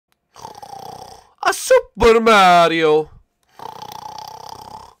A Super Mario.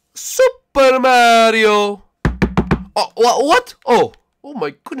 Super Mario. Oh, what? Oh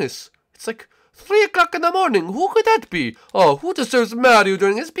my goodness. It's like 3 o'clock in the morning. Who could that be? Oh, who disturbs Mario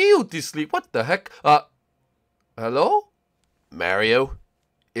during his beauty sleep? What the heck? Hello? Mario,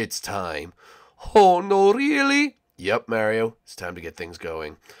 it's time. Oh, no, really? Yep, Mario. It's time to get things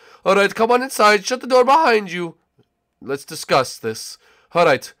going. Alright, come on inside. Shut the door behind you. Let's discuss this.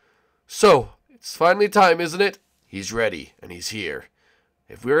 Alright. So, it's finally time, isn't it? He's ready, and he's here.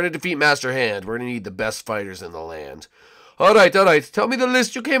 If we're going to defeat Master Hand, we're going to need the best fighters in the land. Alright. Tell me the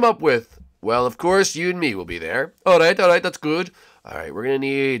list you came up with. Well, of course, you and me will be there. Alright, that's good. Alright, we're going to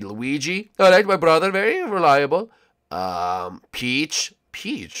need Luigi. Alright, my brother, very reliable. Peach.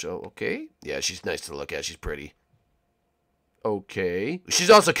 Peach, oh, okay. Yeah, she's nice to look at. She's pretty. Okay.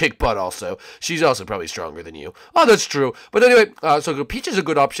 She's also kick butt also. She's also probably stronger than you. Oh, that's true. But anyway, so Peach is a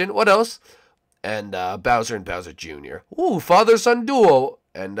good option. What else? And Bowser and Bowser Jr. Ooh, father-son duo.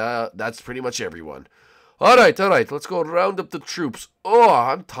 And that's pretty much everyone. Alright. Let's go round up the troops. Oh,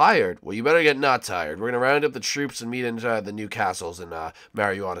 I'm tired. Well, you better get not tired. We're going to round up the troops and meet inside the new castles in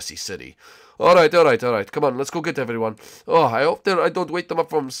Mario Odyssey City. Alright. Come on, let's go get everyone. Oh, I hope I don't wake them up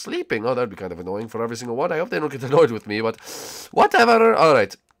from sleeping. Oh, that'd be kind of annoying for every single one. I hope they don't get annoyed with me, but whatever.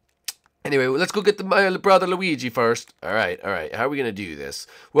 Alright. Anyway, let's go get my brother Luigi first. Alright. How are we going to do this?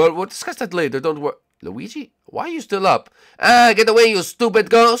 Well, we'll discuss that later. Don't worry. Luigi? Why are you still up? Get away, you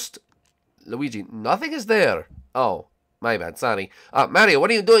stupid ghost. Luigi, nothing is there. Oh, my bad, sorry. Mario, what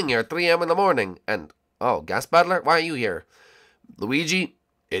are you doing here at 3 a.m. in the morning? And, oh, Gas Battler, why are you here? Luigi,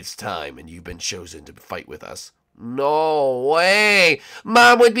 it's time, and you've been chosen to fight with us. No way!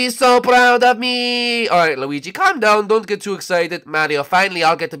 Mom would be so proud of me! Alright, Luigi, calm down. Don't get too excited. Mario, finally,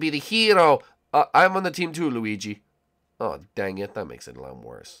 I'll get to be the hero. I'm on the team too, Luigi. Oh, dang it. That makes it a lot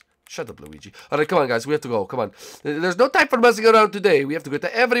worse. Shut up, Luigi. Alright, come on, guys. We have to go. Come on. There's no time for messing around today. We have to get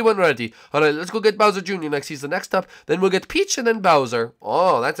everyone ready. Alright, let's go get Bowser Jr. next. He's the next up. Then we'll get Peach and then Bowser.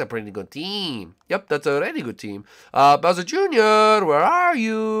 Oh, that's a pretty good team. Yep, that's a really good team. Bowser Jr., where are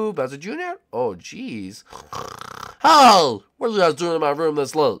you? Bowser Jr.? Oh, jeez. Oh, what are you guys doing in my room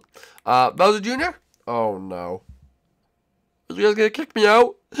this late? Bowser Jr.? Oh, no. Are you guys gonna kick me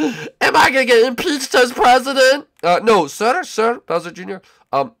out? Am I gonna get impeached as president? No, sir, Bowser Jr.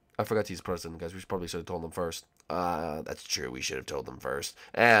 I forgot he's president, guys. We probably should have told him first. That's true. We should have told them first.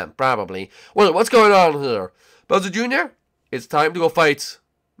 Probably. Well, what's going on here? Bowser Jr., it's time to go fight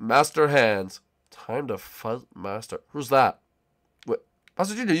Master Hand. Time to fight Master... Who's that? What?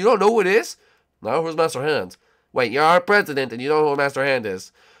 Bowser Jr., you don't know who it is? No, who's Master Hand? Wait, you're our president and you don't know who Master Hand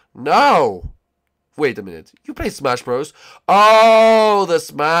is? No! Wait a minute. You play Smash Bros. Oh, the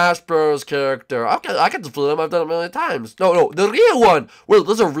Smash Bros character. Okay, I can fool him. I've done it a million times. No, the real one. Wait,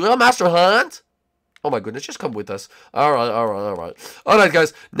 there's a real Master Hand? Oh my goodness, just come with us. Alright. Alright,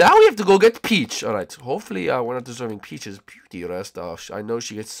 guys. Now we have to go get Peach. Alright, hopefully we're not disturbing Peach's beauty rest. Oh, I know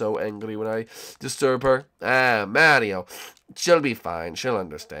she gets so angry when I disturb her. Mario. She'll be fine. She'll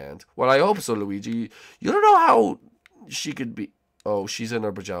understand. Well, I hope so, Luigi. You don't know how she could be... Oh, she's in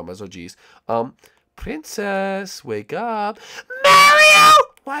her pajamas. Oh, jeez. Princess, wake up. Mario!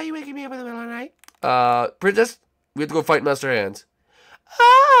 Why are you waking me up in the middle of the night? Princess, we have to go fight Master Hand.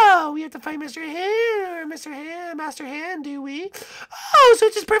 Oh, we have to fight Master Hand, do we? Oh, so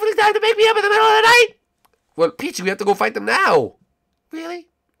it's just perfectly time to make me up in the middle of the night? Well, Peachy, we have to go fight them now. Really?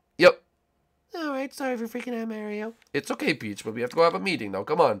 Yep. Alright, sorry for freaking out, Mario. It's okay, Peach, but we have to go have a meeting now.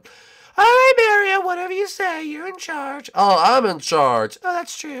 Come on. Alright, Mario, whatever you say, you're in charge. Oh, I'm in charge. Oh,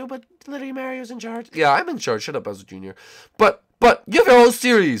 that's true, but literally Mario's in charge. Yeah, I'm in charge. Shut up, Bowser Jr. But, you have your whole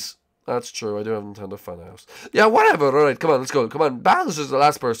series. That's true, I do have Nintendo Funhouse. Yeah, whatever, alright, come on, let's go. Come on, Bowser's the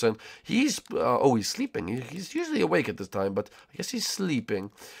last person. He's sleeping. He's usually awake at this time, but I guess he's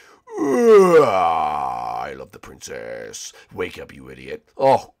sleeping. I love the princess. Wake up, you idiot.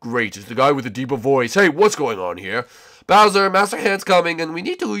 Oh, great, it's the guy with the deeper voice. Hey, what's going on here? Bowser, Master Hand's coming, and we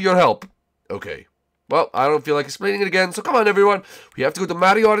need your help. Okay. Well, I don't feel like explaining it again, so come on, everyone. We have to go to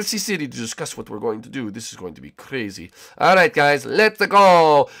Mario Odyssey City to discuss what we're going to do. This is going to be crazy. Alright, guys, let's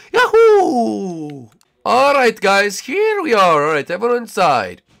go. Yahoo! Alright, guys, here we are. Alright, everyone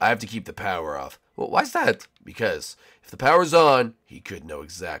inside. I have to keep the power off. Well, why's that? Because if the power's on, he could know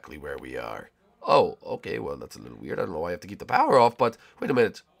exactly where we are. Oh, okay, well, that's a little weird. I don't know why I have to keep the power off, but wait a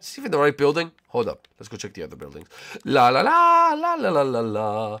minute. Is this even the right building? Hold up. Let's go check the other buildings. La la la, la la la la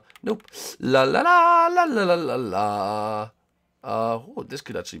la. Nope. La la la, la la la la la. Oh, this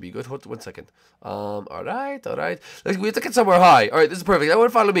could actually be good. Hold 1 second. Alright. We have to get somewhere high. Alright, this is perfect.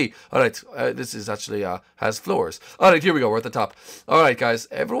 Everyone follow me. Alright, this is actually, has floors. Alright, here we go. We're at the top. Alright, guys.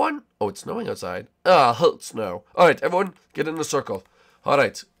 Everyone, Oh, it's snowing outside. Ah, hot snow. Alright, everyone, get in a circle.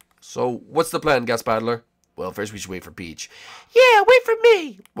 Alright, so what's the plan, Gas Battler? Well, first we should wait for Peach. Yeah, wait for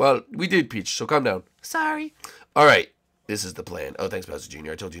me. Well, we did, Peach, so calm down. Sorry. Alright, this is the plan. Oh, thanks, Bowser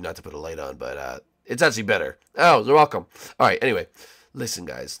Jr. I told you not to put a light on, but it's actually better. Oh, you're welcome. Alright, anyway, listen,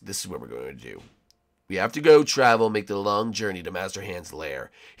 guys, this is what we're going to do. We have to go travel, make the long journey to Master Hand's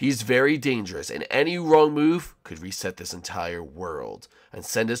lair. He's very dangerous, and any wrong move could reset this entire world and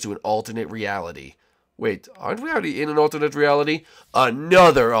send us to an alternate reality. Wait, aren't we already in an alternate reality?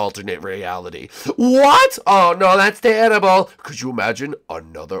 Another alternate reality. What? Oh, no, that's terrible. Could you imagine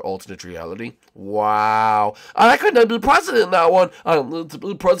another alternate reality? Wow. I couldn't be president in that one. I don't need to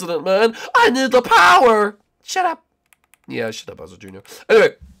be president, man. I need the power. Shut up. Yeah, shut up, Bowser Jr.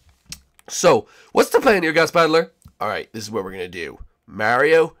 Anyway. So, what's the plan here, Gas Battler? Alright, this is what we're going to do.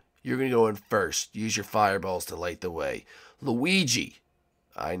 Mario, you're going to go in first. Use your fireballs to light the way. Luigi,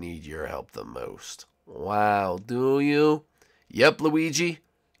 I need your help the most. Wow, do you? Yep, Luigi.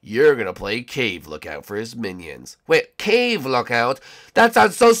 You're going to play Cave Lookout for his minions. Wait, Cave Lookout? That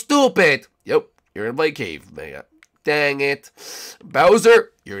sounds so stupid. Yep, you're going to play Cave. Dang it.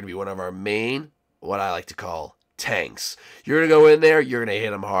 Bowser, you're going to be one of our main, what I like to call, tanks. You're going to go in there, you're going to hit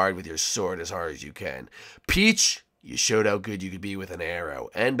them hard with your sword as hard as you can. Peach, you showed how good you could be with an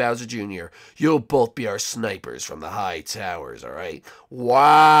arrow. And Bowser Jr., you'll both be our snipers from the high towers, alright?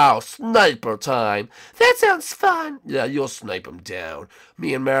 Wow, sniper time. That sounds fun. Yeah, you'll snipe them down.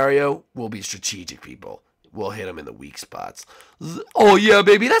 Me and Mario, we'll be strategic people. We'll hit them in the weak spots. Oh yeah,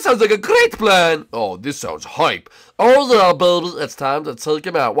 baby, that sounds like a great plan. Oh, this sounds hype. Oh yeah, baby, it's time to take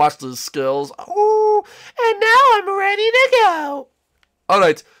him out. Watch these skills. Oh, and now I'm ready to go.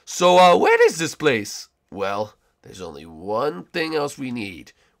 Alright, so where is this place? Well, there's only one thing else we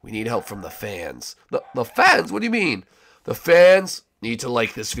need. We need help from the fans. The fans? What do you mean? The fans need to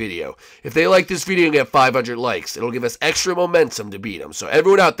like this video. If they like this video and get 500 likes, it'll give us extra momentum to beat them. So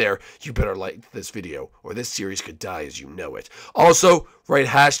everyone out there, you better like this video, or this series could die as you know it. Also, write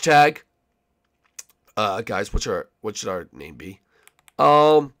hashtag. Guys, what should our name be?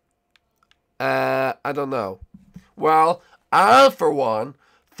 I don't know. Well, I, for one,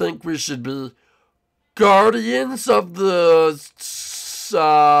 think we should be Guardians of the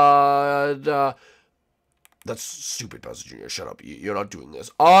That's stupid, Bowser Jr. Shut up. You're not doing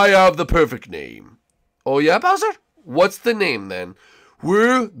this. I have the perfect name. Oh, yeah, Bowser? What's the name, then?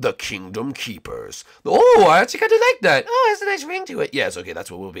 We're the Kingdom Keepers. Oh, I actually kind of like that. Oh, it has a nice ring to it. Yes, okay,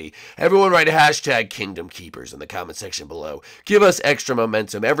 that's what we'll be. Everyone write a hashtag Kingdom Keepers in the comment section below. Give us extra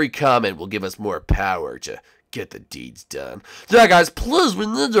momentum. Every comment will give us more power to get the deeds done. Yeah, guys, please, we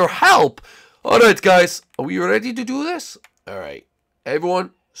need your help. All right, guys, are we ready to do this? All right,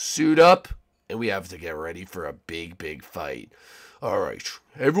 everyone, suit up. And we have to get ready for a big, big fight. Alright,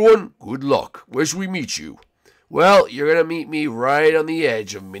 everyone, good luck. Where should we meet you? Well, you're going to meet me right on the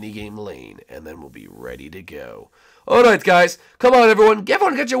edge of Minigame Lane, and then we'll be ready to go. Alright, guys, come on, everyone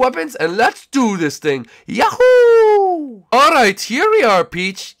get your weapons, and let's do this thing. Yahoo! Alright, here we are,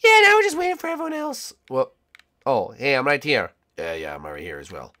 Peach. Yeah, now we're just waiting for everyone else. Well, oh, hey, I'm right here. Yeah, I'm right here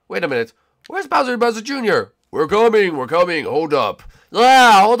as well. Wait a minute. Where's Bowser Jr.? We're coming, hold up.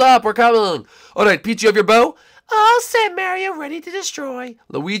 Yeah, hold up, we're coming. Alright, Peach, you have your bow? All set, Mario, ready to destroy.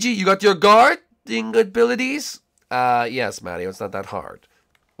 Luigi, you got your guarding abilities? Yes, Mario, it's not that hard.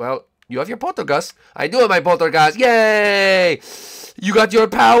 Well, you have your Poltergust. I do have my Poltergust, yay! You got your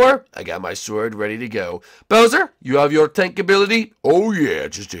power? I got my sword ready to go. Bowser, you have your tank ability? Oh yeah,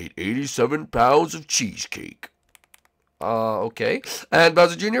 just ate 87 pounds of cheesecake. Okay. And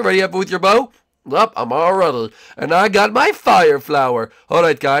Bowser Jr., ready up with your bow? Yup, I'm all ready. And I got my fire flower.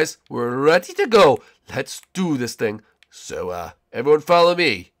 Alright, guys, we're ready to go. Let's do this thing. So, everyone follow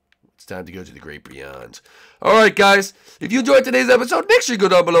me. It's time to go to the great beyond. Alright, guys, if you enjoyed today's episode, make sure you go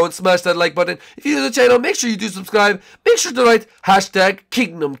down below and smash that like button. If you're new to the channel, make sure you do subscribe. Make sure to write hashtag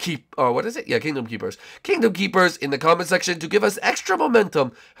Kingdom Keep, or what is it? Yeah, Kingdom Keepers. Kingdom Keepers in the comment section to give us extra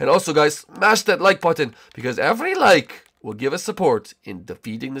momentum. And also, guys, smash that like button, because every like will give us support in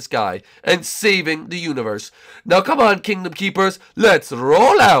defeating this guy and saving the universe. Now, come on, Kingdom Keepers, let's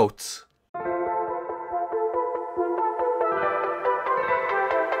roll out!